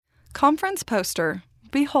Conference poster.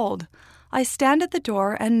 Behold, I stand at the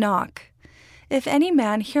door and knock. If any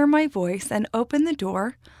man hear my voice and open the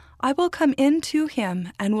door, I will come in to him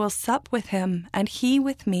and will sup with him, and he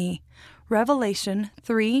with me. Revelation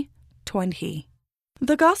 3:20.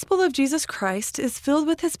 The gospel of Jesus Christ is filled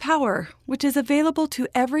with his power, which is available to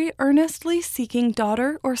every earnestly seeking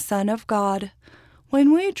daughter or son of God.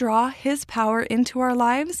 When we draw his power into our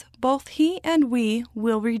lives, both he and we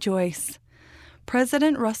will rejoice.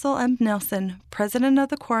 President Russell M. Nelson, President of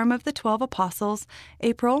the Quorum of the 12 Apostles,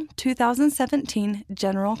 April 2017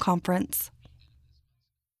 General Conference.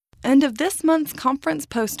 End of this month's conference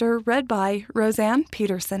poster read by Roseanne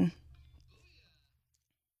Peterson.